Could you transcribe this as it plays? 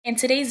In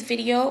today's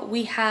video,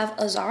 we have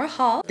a ZARA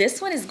haul.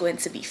 This one is going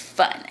to be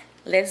fun.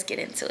 Let's get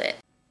into it.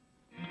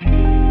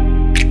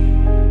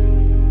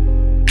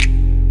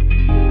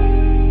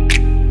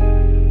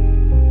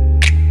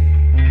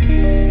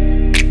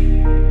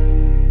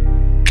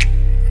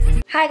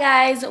 Hi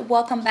guys,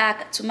 welcome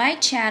back to my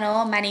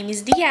channel. My name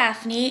is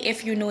Diaphnie.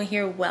 If you're new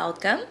here,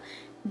 welcome.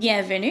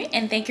 Bienvenue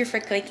and thank you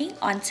for clicking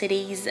on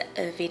today's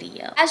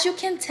video. As you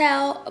can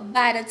tell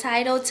by the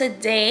title,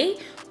 today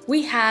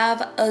we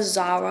have a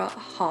ZARA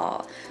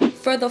haul.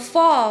 For the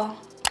fall,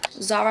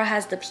 ZARA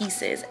has the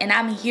pieces and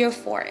I'm here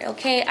for it,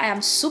 okay? I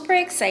am super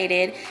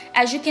excited.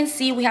 As you can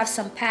see, we have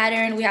some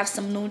pattern, we have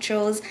some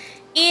neutrals,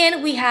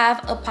 and we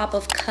have a pop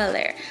of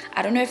color.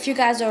 I don't know if you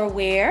guys are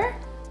aware,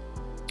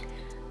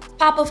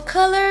 pop of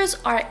colors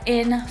are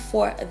in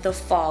for the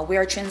fall. We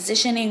are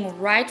transitioning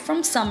right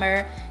from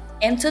summer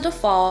into the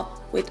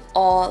fall with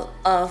all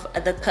of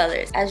the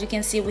colors. As you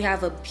can see, we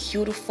have a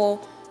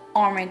beautiful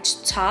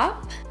orange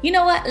top. You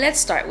know what? Let's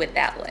start with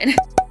that one.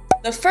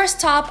 The first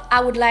top I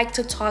would like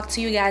to talk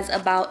to you guys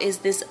about is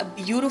this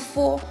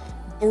beautiful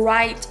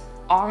bright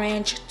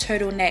orange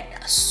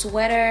turtleneck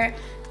sweater.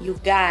 You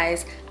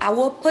guys, I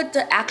will put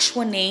the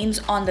actual names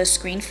on the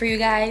screen for you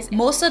guys.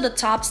 Most of the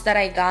tops that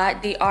I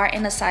got, they are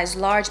in a size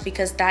large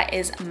because that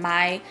is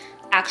my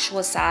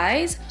actual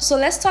size. So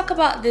let's talk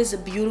about this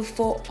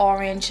beautiful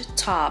orange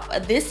top.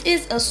 This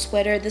is a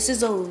sweater. This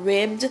is a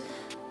ribbed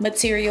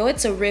material.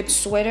 It's a ribbed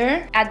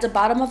sweater. At the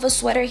bottom of the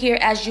sweater here,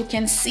 as you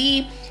can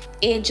see,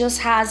 it just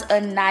has a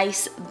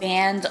nice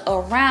band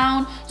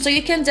around, so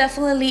you can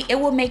definitely, it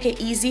will make it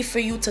easy for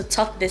you to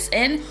tuck this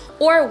in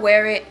or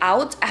wear it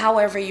out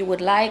however you would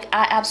like.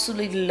 I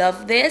absolutely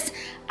love this.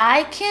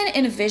 I can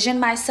envision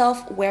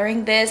myself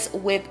wearing this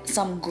with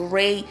some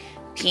gray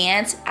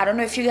pants. I don't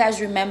know if you guys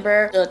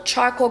remember the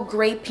charcoal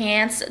gray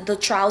pants, the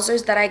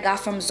trousers that I got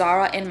from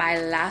ZARA in my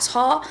last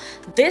haul.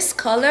 This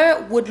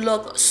color would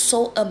look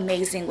so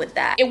amazing with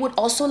that. It would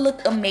also look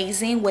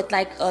amazing with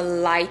like a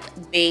light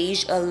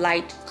beige, a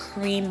light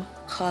cream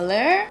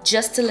color,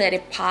 just to let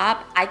it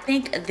pop. I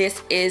think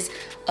this is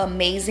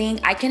amazing.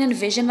 I can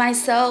envision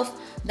myself,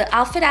 the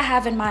outfit I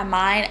have in my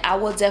mind, I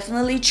will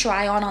definitely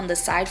try on the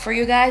side for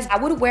you guys. I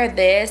would wear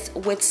this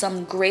with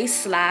some gray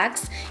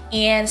slacks,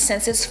 and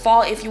since it's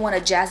fall, if you want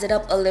to jazz it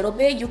up a little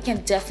bit, you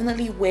can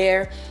definitely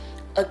wear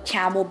a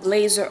camel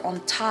blazer on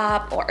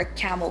top or a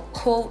camel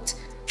coat.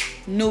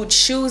 Nude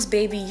shoes,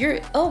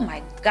 baby. Oh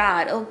my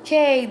god.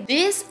 Okay,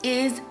 this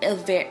is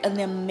an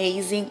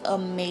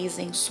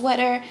amazing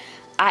sweater.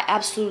 I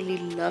absolutely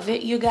love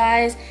it, you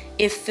guys.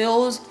 It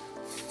feels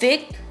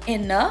thick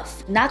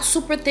enough, not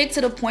super thick to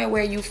the point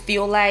where you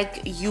feel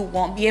like you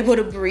won't be able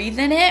to breathe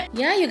in it.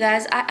 Yeah, you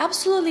guys, I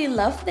absolutely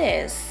love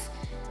this.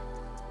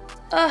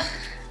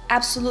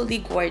 Absolutely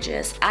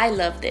gorgeous. I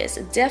love this.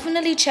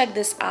 Definitely check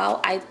this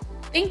out. I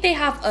think they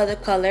have other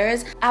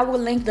colors. I will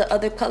link the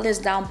other colors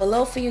down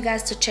below for you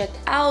guys to check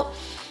out.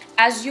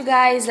 As you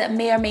guys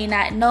may or may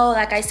not know,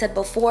 like I said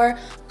before,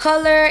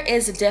 color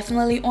is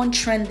definitely on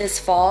trend this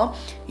fall.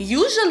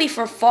 Usually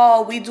for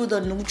fall, we do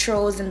the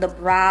neutrals and the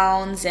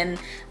browns and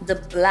the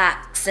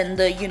blacks and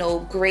the, you know,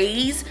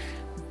 grays.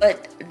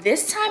 But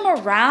this time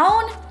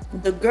around,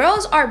 the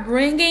girls are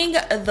bringing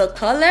the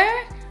color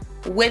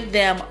with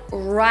them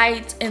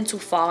right into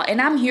fall. And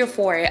I'm here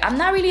for it. I'm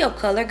not really a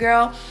color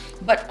girl,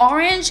 but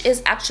orange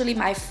is actually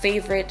my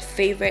favorite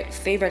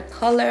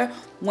color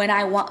when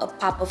I want a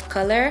pop of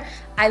color.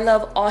 I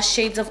love all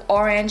shades of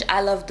orange.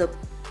 I love the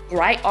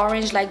bright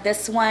orange like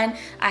this one.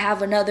 I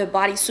have another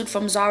bodysuit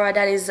from ZARA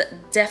that is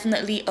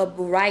definitely a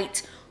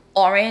bright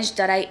orange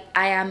that I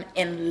am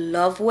in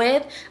love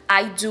with.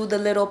 I do the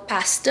little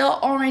pastel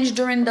orange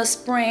during the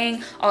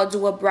spring. I'll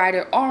do a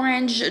brighter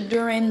orange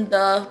during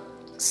the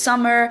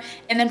summer,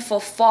 and then for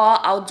fall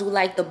I'll do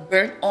like the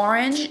burnt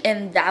orange,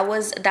 and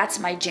that's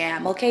my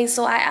jam. Okay,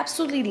 so I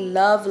absolutely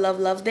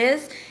love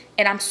this,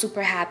 and I'm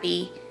super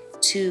happy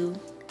to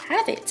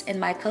have it in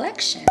my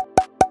collection.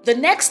 The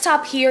next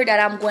top here that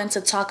I'm going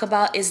to talk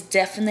about is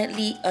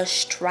definitely a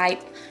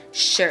striped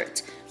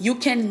shirt. You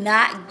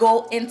cannot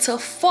go into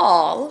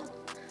fall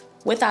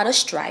without a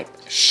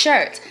striped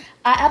shirt.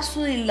 I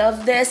absolutely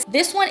love this.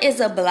 This one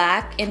is a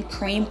black and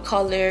cream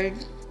colored.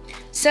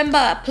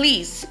 Simba,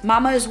 please,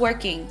 mama is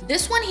working.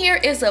 This one here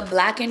is a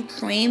black and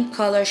cream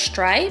color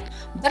stripe,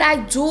 but I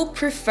do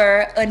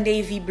prefer a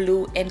navy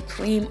blue and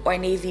cream or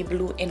navy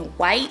blue and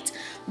white,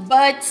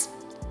 but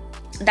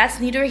that's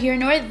neither here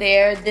nor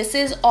there. This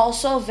is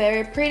also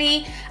very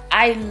pretty.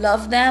 I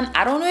love them.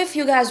 I don't know if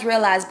you guys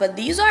realize, but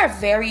these are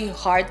very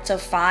hard to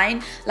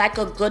find, like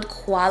a good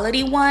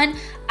quality one.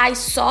 I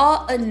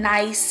saw a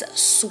nice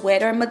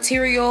sweater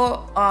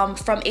material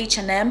from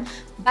H&M.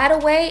 By the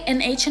way,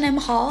 an H&M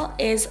haul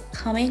is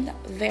coming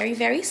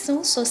very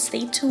soon, so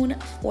stay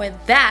tuned for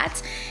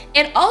that.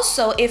 And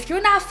also, if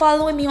you're not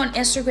following me on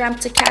Instagram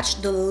to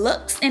catch the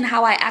looks and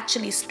how I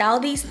actually style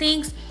these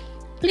things,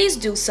 please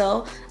do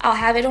so. I'll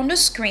have it on the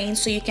screen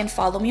so you can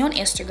follow me on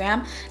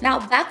Instagram.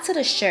 Now back to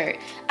the shirt.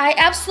 I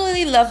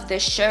absolutely love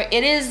this shirt.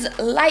 It is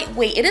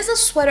lightweight. It is a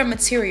sweater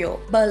material,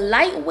 but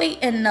lightweight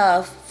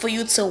enough for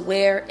you to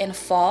wear in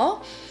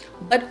fall,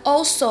 but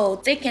also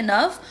thick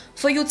enough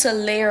for you to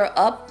layer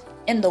up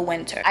in the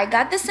winter. I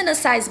got this in a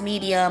size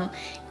medium,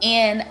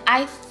 and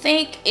I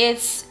think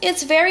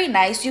it's very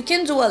nice. You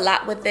can do a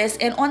lot with this,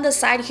 and on the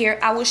side here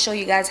I will show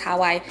you guys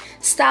how I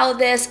style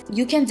this.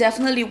 You can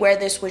definitely wear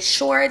this with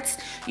shorts,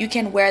 you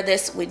can wear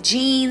this with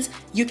jeans,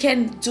 you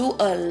can do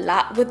a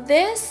lot with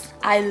this.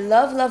 I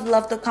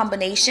love the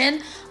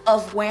combination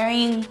of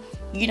wearing,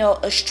 you know,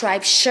 a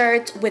striped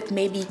shirt with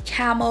maybe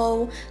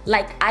camo.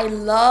 Like, I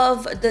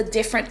love the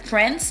different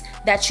prints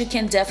that you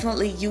can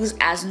definitely use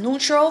as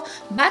neutral.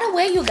 By the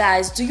way, you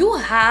guys, do you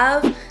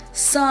have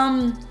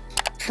some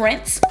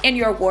prints in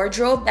your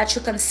wardrobe that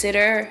you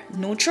consider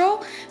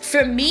neutral?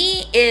 For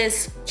me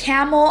is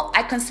camo.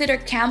 I consider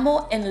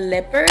camo and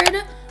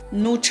leopard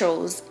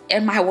neutrals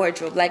in my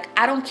wardrobe. Like,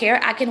 I don't care,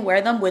 I can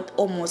wear them with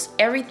almost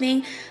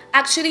everything.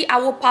 Actually, I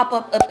will pop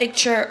up a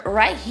picture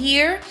right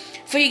here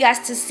for you guys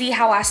to see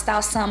how I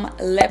style some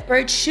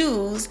leopard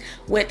shoes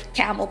with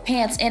camel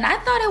pants, and I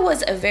thought it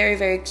was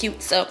very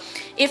cute. So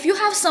if you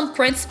have some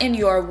prints in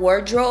your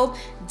wardrobe,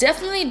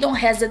 definitely don't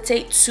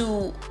hesitate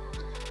to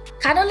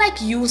kind of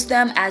like use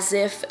them as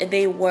if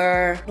they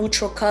were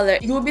neutral color.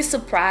 You will be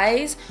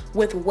surprised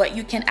with what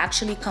you can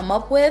actually come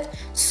up with.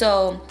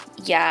 So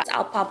yeah,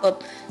 I'll pop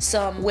up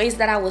some ways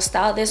that I will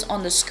style this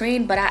on the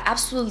screen, but I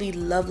absolutely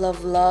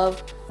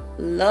love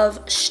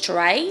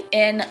stripe,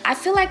 and I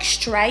feel like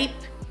stripe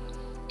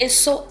is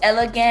so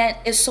elegant,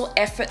 it's so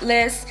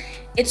effortless,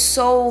 it's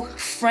so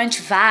French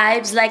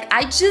vibes. Like,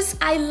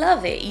 I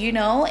love it, you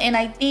know. And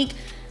I think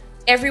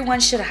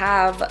everyone should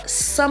have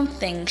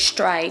something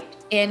striped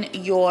in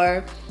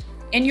your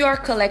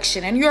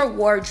collection, in your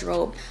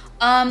wardrobe.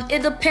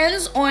 It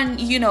depends on,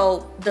 you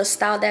know, the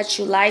style that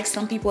you like.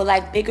 Some people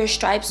like bigger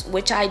stripes,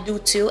 which I do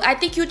too. I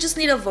think you just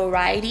need a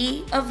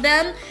variety of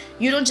them.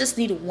 You don't just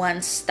need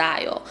one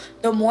style.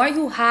 The more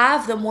you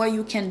have, the more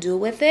you can do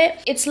with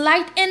it. It's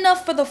light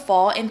enough for the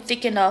fall and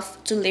thick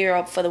enough to layer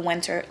up for the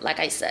winter, like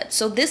I said.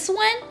 So this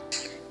one,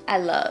 I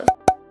love.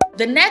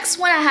 The next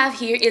one I have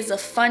here is a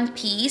fun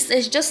piece.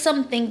 It's just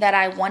something that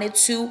I wanted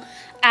to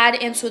add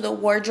into the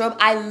wardrobe.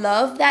 I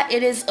love that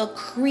it is a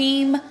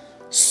cream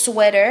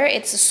sweater.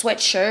 It's a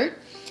sweatshirt.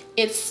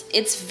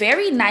 It's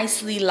very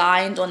nicely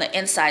lined on the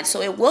inside,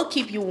 so it will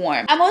keep you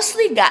warm. I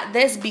mostly got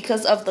this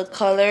because of the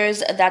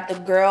colors that the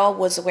girl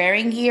was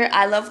wearing here.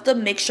 I love the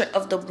mixture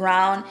of the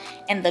brown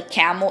and the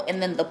camel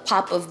and then the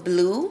pop of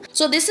blue.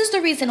 So this is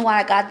the reason why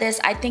I got this.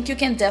 I think you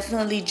can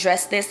definitely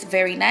dress this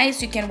very nice.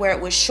 You can wear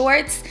it with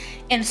shorts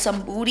and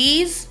some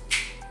booties.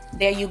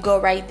 There you go,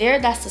 right there.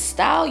 That's the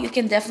style. You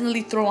can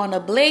definitely throw on a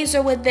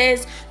blazer with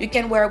this. You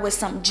can wear it with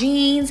some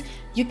jeans.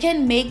 You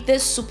can make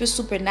this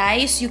super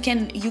nice. You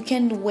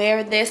can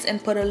wear this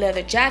and put a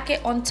leather jacket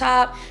on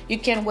top. You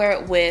can wear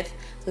it with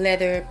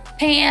leather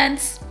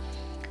pants.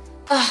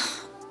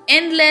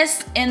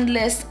 Endless.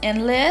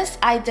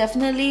 I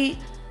definitely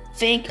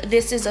think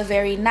this is a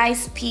very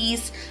nice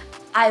piece.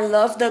 I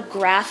love the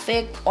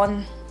graphic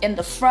in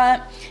the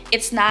front.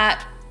 It's not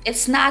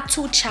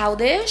too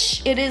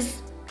childish. It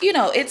is, you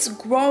know, it's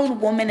grown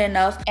woman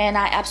enough, and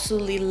I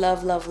absolutely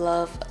love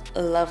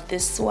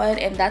this one,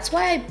 and that's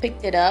why I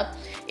picked it up.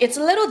 It's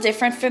a little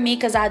different for me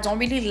because I don't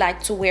really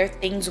like to wear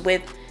things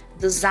with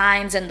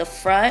designs in the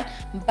front,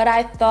 but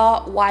I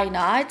thought, why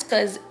not?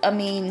 Because I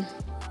mean,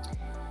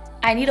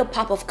 I need a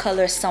pop of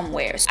color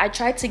somewhere. So I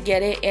try to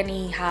get it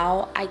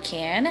anyhow I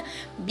can,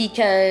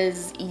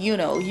 because, you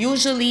know,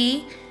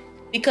 usually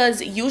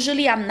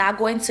I'm not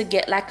going to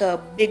get like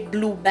a big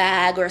blue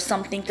bag or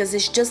something, because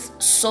it's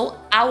just so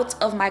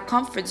out of my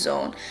comfort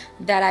zone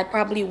that I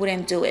probably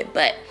wouldn't do it.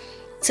 But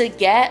to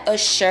get a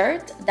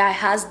shirt that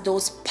has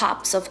those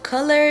pops of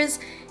colors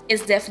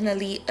is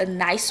definitely a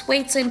nice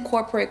way to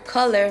incorporate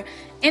color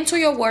into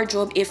your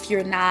wardrobe if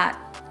you're not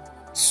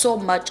so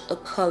much a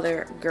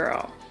color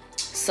girl.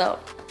 So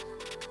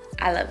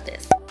I love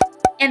this.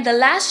 And the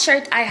last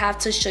shirt I have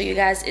to show you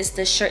guys is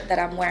the shirt that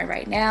I'm wearing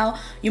right now.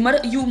 You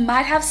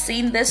might have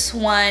seen this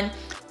one,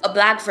 a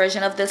black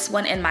version of this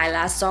one, in my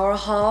last ZARA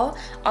haul.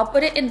 I'll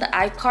put it in the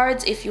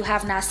iCards if you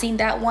have not seen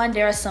that one.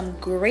 There are some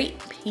great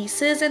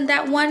pieces in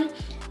that one,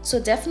 so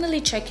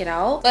definitely check it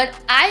out. But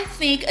I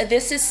think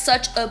this is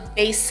such a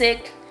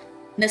basic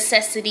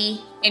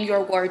necessity in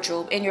your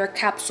wardrobe, in your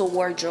capsule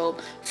wardrobe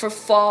for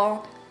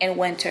fall and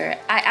winter.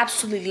 I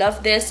absolutely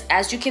love this.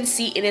 As you can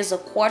see, it is a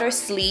quarter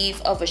sleeve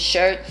of a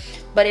shirt,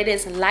 but it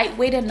is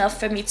lightweight enough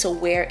for me to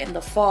wear in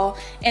the fall.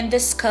 And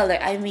this color,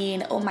 I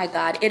mean, oh my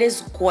god, it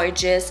is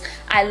gorgeous.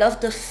 I love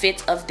the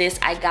fit of this.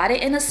 I got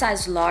it in a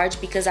size large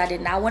because I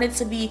did not want it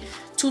to be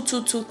too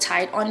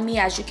tight on me.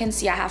 As you can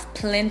see, I have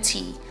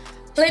plenty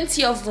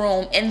of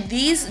room, and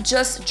these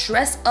just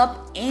dress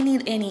up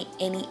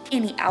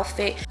any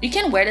outfit. You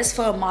can wear this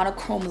for a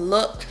monochrome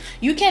look.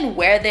 You can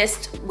wear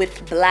this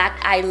with black.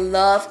 I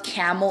love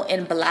camel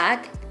in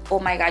black. Oh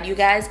my god, you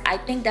guys, I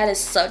think that is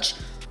such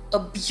a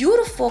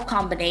beautiful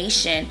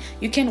combination.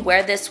 You can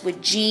wear this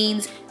with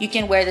jeans, you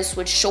can wear this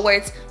with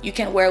shorts, you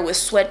can wear it with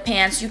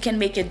sweatpants, you can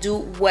make it do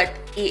what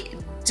it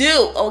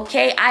do,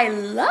 okay? I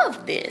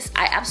love this.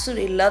 I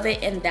absolutely love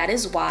it, and that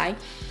is why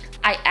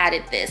I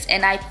added this.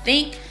 And I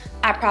think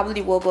I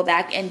probably will go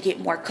back and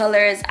get more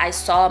colors. I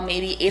saw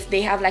maybe if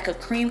they have like a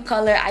cream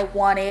color, I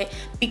want it,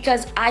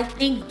 because I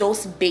think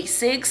those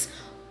basics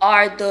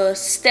are the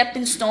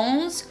stepping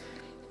stones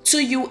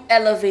to you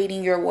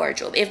elevating your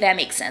wardrobe, if that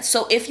makes sense.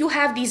 So if you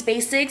have these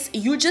basics,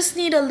 you just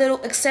need a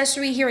little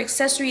accessory here,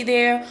 accessory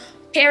there,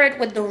 pair it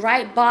with the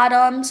right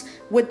bottoms,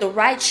 with the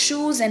right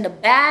shoes and the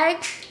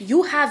bag,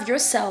 you have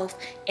yourself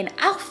an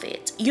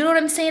outfit. You know what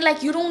I'm saying?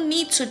 Like, you don't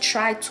need to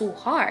try too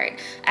hard.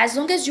 As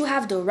long as you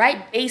have the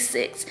right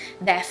basics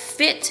that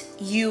fit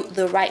you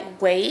the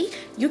right way,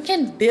 you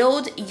can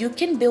build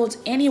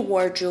any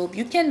wardrobe.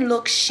 You can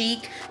look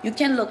chic, you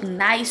can look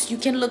nice, you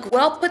can look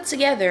well put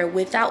together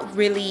without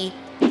really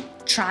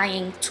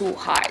trying too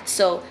hard.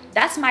 So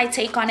that's my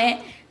take on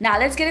it. Now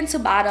let's get into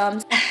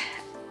bottoms.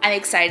 I'm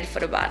excited for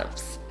the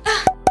bottoms.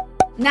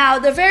 Now,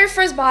 the very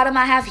first bottom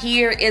I have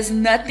here is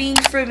nothing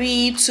for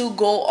me to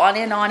go on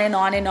and on and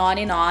on and on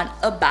and on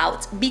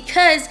about,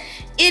 because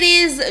it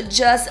is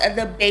just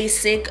the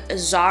basic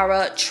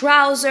ZARA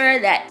trouser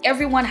that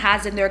everyone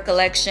has in their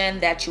collection,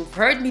 that you've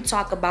heard me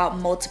talk about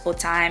multiple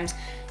times,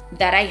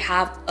 that I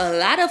have a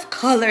lot of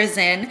colors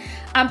in.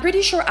 I'm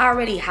pretty sure I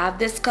already have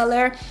this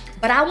color,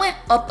 but I went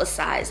up a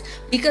size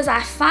because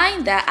I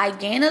find that I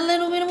gain a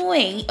little bit of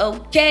weight,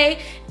 okay?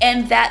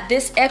 And that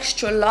this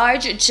extra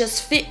large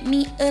just fit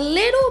me a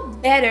little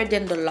better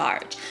than the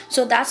large.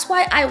 So that's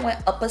why I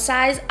went up a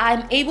size.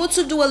 I'm able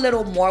to do a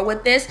little more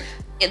with this.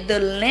 The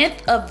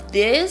length of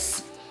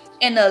this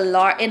in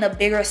a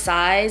bigger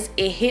size,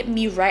 it hit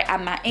me right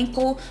at my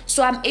ankle.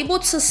 So I'm able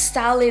to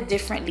style it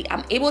differently.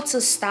 I'm able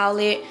to style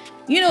it,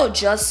 you know,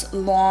 just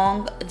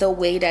long the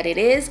way that it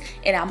is.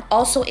 And I'm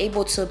also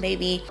able to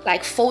maybe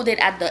like fold it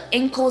at the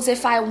ankles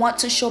if I want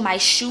to show my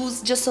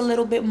shoes just a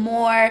little bit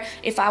more.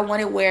 If I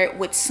want to wear it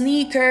with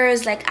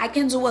sneakers, like I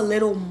can do a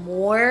little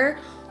more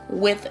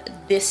with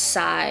this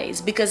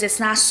size because it's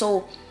not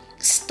so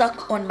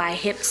stuck on my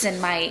hips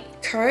and my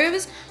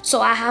curves.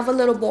 So I have a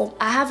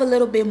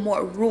little bit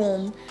more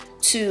room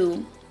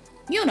to,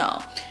 you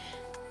know,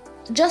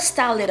 just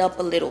style it up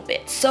a little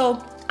bit.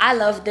 So I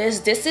love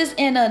this. This is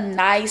in a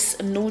nice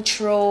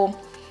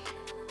neutral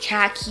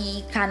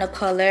khaki kind of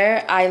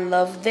color. I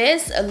love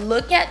this.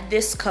 Look at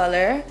this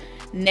color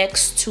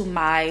next to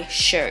my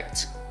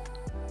shirt.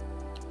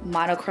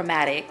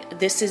 Monochromatic.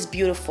 This is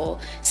beautiful.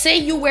 Say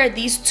you wear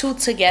these two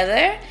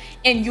together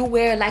and you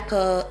wear like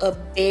a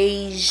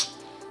beige,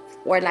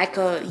 or like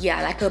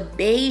a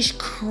beige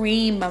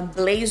cream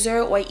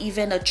blazer, or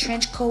even a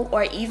trench coat,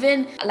 or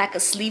even like a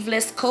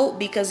sleeveless coat,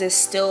 because it's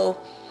still,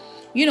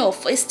 you know,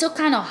 it's still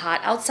kind of hot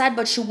outside,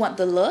 but you want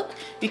the look.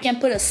 You can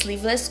put a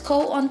sleeveless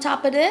coat on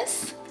top of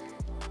this.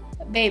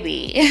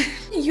 Baby,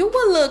 you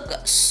will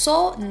look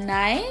so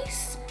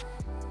nice.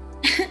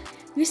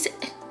 You say,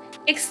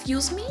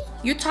 excuse me?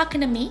 You're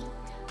talking to me?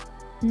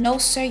 No,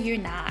 sir, you're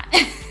not.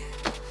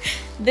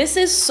 This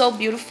is so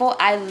beautiful.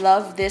 I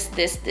love this.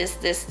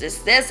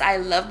 I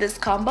love this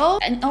combo.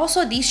 And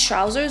also these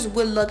trousers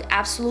will look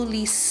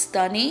absolutely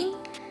stunning.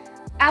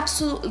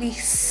 Absolutely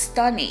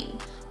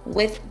stunning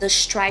with the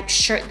striped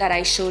shirt that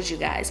I showed you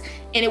guys.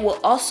 And it will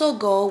also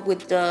go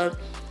with the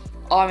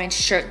orange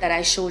shirt that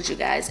I showed you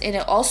guys. And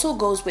it also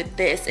goes with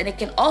this. And it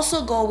can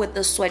also go with the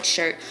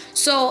sweatshirt.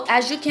 So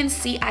as you can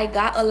see, I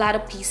got a lot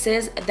of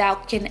pieces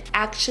that can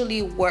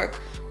actually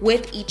work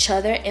with each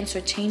other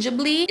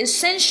interchangeably.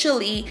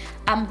 Essentially,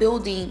 I'm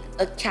building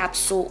a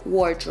capsule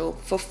wardrobe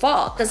for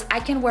fall because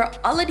I can wear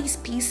all of these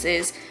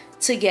pieces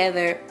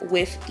together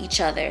with each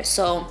other.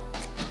 So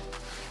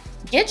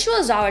get you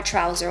a ZARA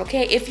trouser,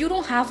 okay? If you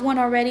don't have one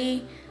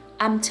already,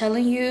 I'm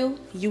telling you,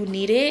 you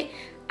need it.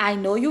 I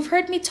know you've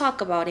heard me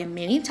talk about it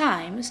many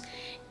times,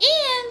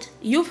 and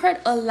you've heard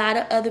a lot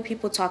of other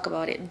people talk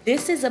about it.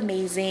 This is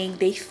amazing.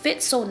 They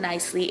fit so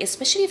nicely,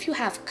 especially if you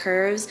have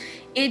curves.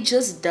 It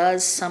just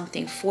does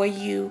something for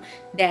you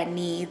that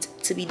needs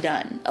to be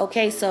done,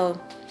 okay? So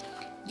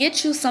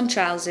get you some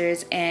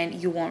trousers and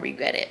you won't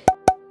regret it.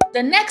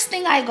 The next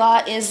thing I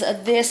got is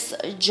this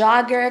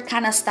jogger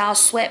kind of style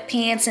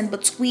sweatpants in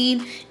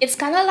between. It's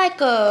kind of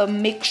like a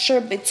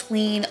mixture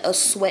between a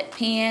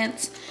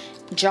sweatpants,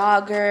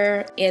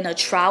 jogger, and a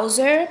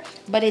trouser,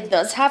 but it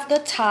does have the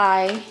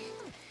tie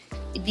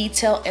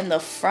detail in the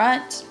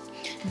front.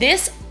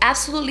 This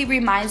absolutely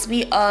reminds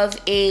me of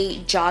a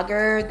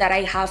jogger that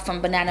I have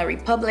from Banana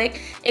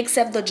Republic,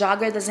 except the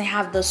jogger doesn't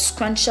have the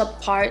scrunch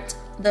up part,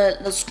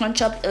 the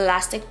scrunch up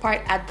elastic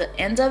part at the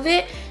end of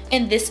it,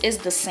 and this is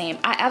the same.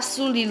 I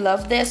absolutely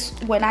love this.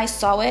 When I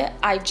saw it,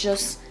 I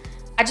just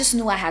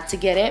knew I had to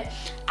get it.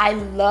 I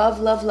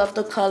love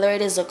the color.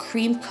 It is a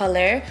cream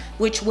color,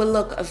 which will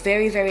look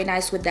very, very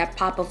nice with that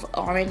pop of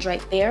orange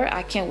right there.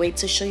 I can't wait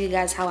to show you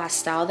guys how I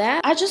style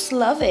that. I just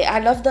love it. I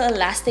love the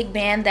elastic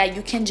band that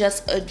you can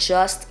just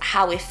adjust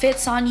how it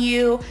fits on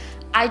you.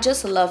 I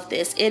just love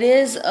this. It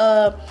is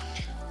a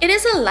It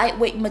is a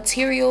lightweight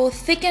material,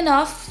 thick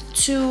enough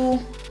to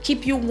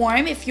keep you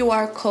warm if you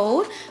are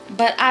cold,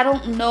 but I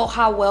don't know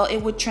how well it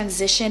would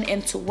transition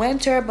into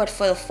winter. But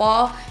for the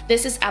fall,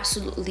 this is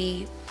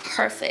absolutely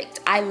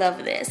perfect. I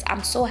love this.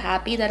 I'm so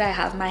happy that I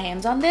have my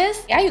hands on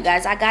this. Yeah, you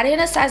guys, I got it in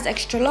a size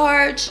extra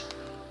large,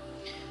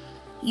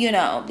 you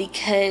know,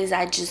 because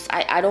I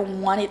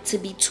don't want it to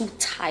be too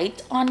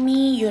tight on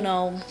me, you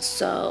know.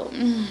 So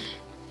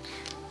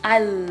I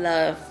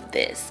love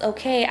this.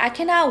 Okay, I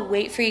cannot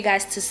wait for you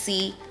guys to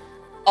see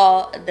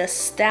all the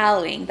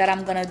styling that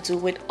I'm gonna do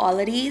with all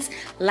of these.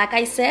 Like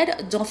I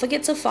said, don't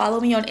forget to follow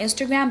me on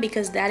Instagram,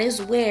 because that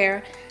is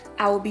where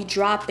I will be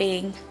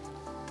dropping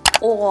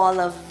all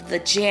of the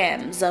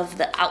gems of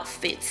the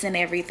outfits and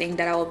everything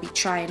that I will be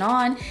trying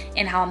on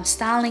and how I'm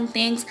styling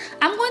things.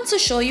 I'm going to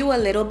show you a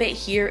little bit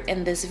here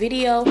in this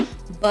video,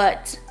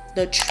 but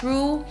the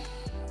true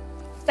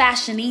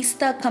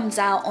fashionista comes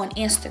out on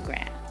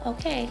Instagram.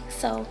 Okay,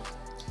 so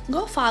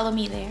go follow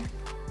me there.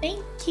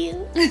 Thank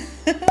you.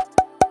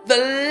 The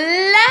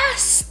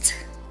last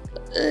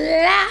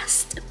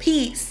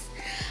piece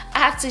I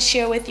have to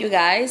share with you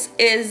guys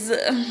is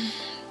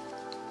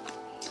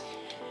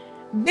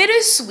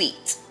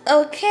bittersweet.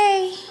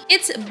 Okay,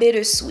 it's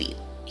bittersweet.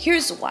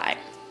 Here's why.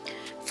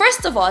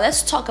 First of all,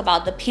 let's talk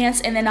about the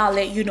pants, and then I'll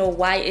let you know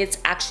why it's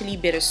actually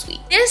bittersweet.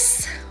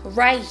 This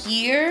right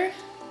here,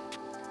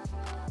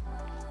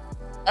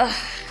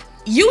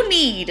 you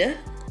need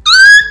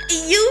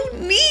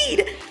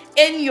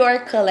in your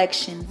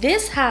collection.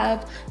 This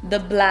have the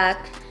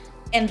black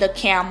and the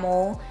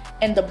camel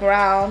and the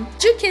brown.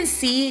 As you can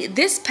see,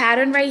 this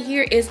pattern right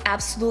here is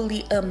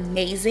absolutely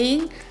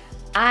amazing.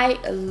 I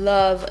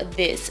love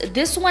this.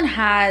 This one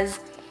has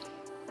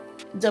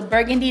the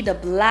burgundy, the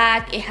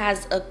black, it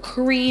has a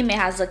cream, it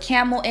has a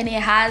camel, and it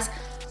has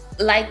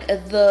like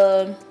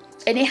a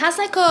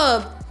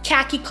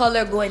khaki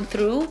color going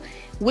through,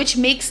 which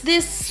makes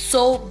this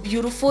so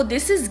beautiful.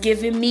 This is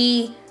giving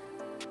me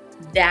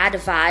dad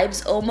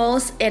vibes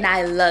almost, and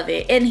I love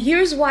it. And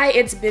here's why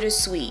it's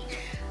bittersweet.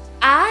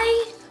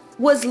 I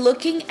was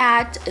looking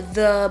at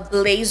the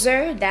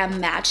blazer that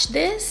matched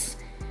this.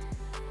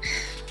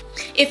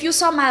 If you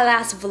saw my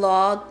last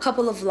vlog,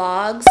 couple of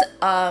vlogs,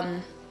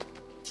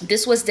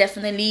 this was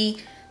definitely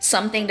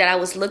something that I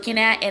was looking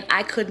at, and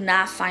I could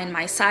not find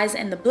my size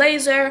in the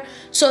blazer.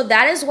 So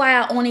that is why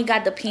I only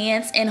got the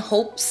pants in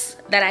hopes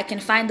that I can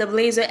find the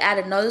blazer at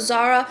another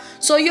Zara.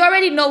 So you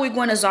already know we're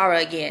going to Zara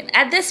again.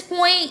 At this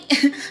point,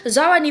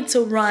 Zara needs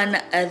to run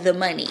the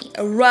money,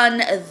 run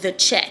the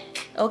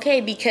check,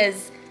 okay?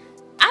 Because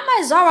I'm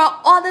at Zara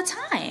all the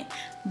time.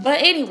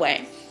 But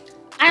anyway,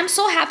 I'm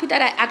so happy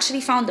that I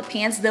actually found the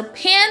pants. The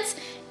pants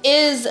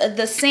is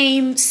the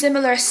same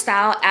similar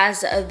style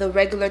as the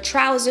regular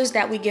trousers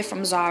that we get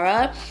from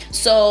Zara,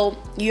 so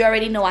you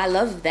already know I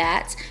love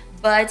that.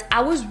 But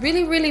I was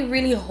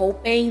really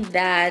hoping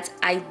that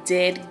I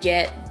did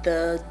get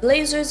the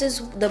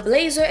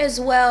blazer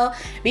as well,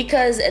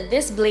 because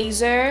this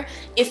blazer,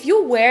 if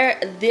you wear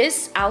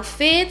this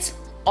outfit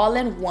all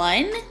in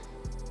one,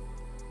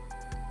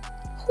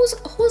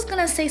 who's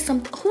gonna say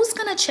something? Who's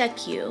gonna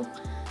check you?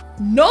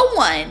 No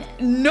one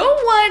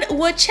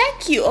will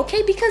check you,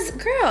 okay? Because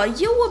girl,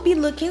 you will be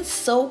looking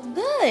so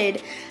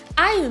good.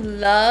 I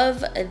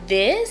love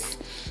this,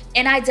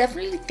 and I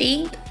definitely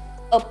think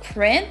a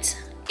print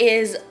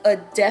is a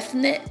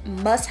definite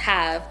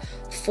must-have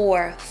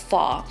for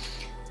fall.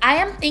 I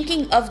am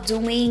thinking of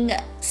doing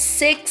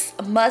 6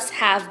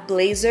 must-have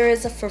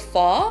blazers for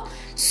fall,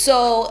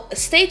 so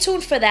stay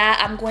tuned for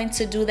that. I'm going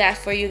to do that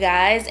for you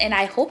guys, and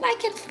I hope I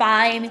can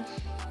find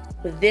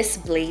this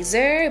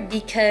blazer,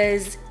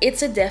 because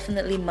it's a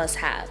definitely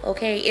must-have.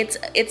 Okay,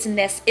 it's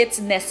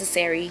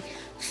necessary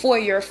for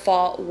your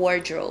fall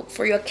wardrobe,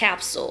 for your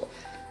capsule,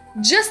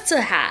 just to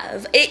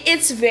have.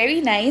 It's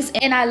very nice,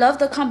 and I love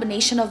the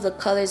combination of the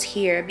colors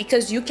here,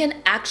 because you can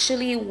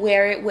actually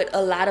wear it with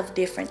a lot of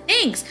different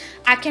things.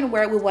 I can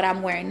wear it with what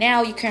I'm wearing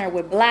now. You can wear it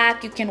with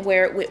black. You can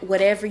wear it with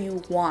whatever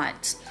you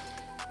want,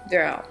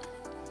 girl.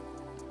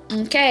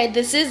 Okay,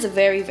 this is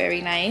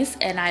very nice,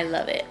 and I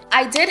love it.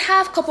 I did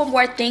have a couple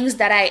more things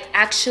that I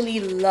actually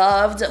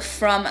loved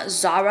from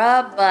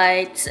Zara,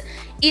 but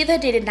either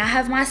they did not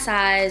have my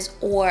size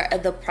or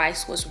the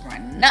price was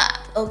running up.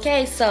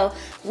 Okay, so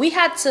we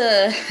had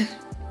to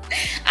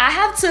I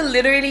have to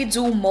literally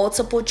do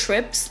multiple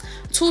trips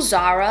to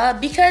Zara,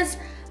 because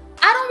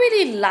I don't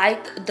really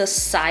like the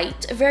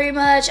site very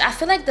much. I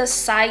feel like the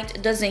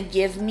site doesn't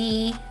give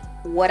me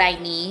what I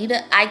need.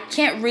 I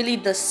can't really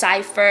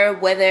decipher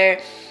whether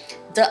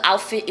the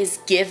outfit is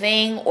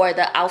giving or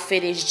the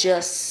outfit is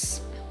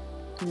just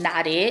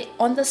not it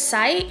on the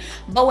site.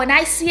 But when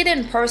I see it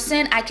in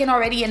person, I can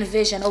already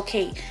envision,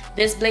 okay,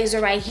 this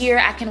blazer right here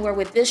I can wear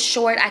with this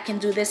short, I can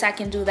do this, I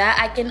can do that.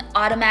 I can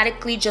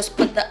automatically just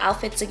put the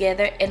outfit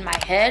together in my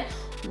head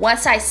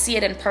once I see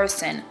it in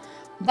person.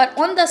 But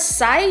on the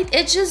site,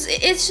 it's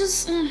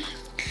just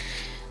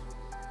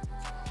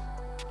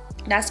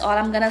that's all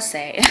I'm gonna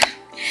say.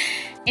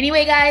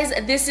 Anyway guys,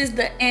 this is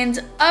the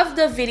end of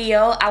the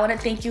video. I want to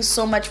thank you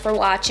so much for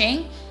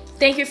watching.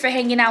 Thank you for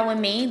hanging out with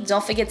me.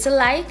 Don't forget to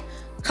like,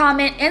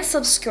 comment, and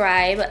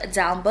subscribe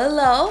down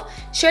below.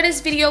 Share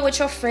this video with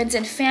your friends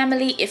and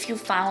family if you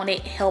found it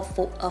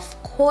helpful, of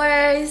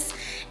course.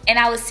 And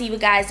I will see you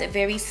guys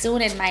very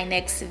soon in my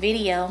next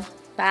video.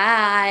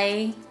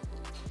 Bye.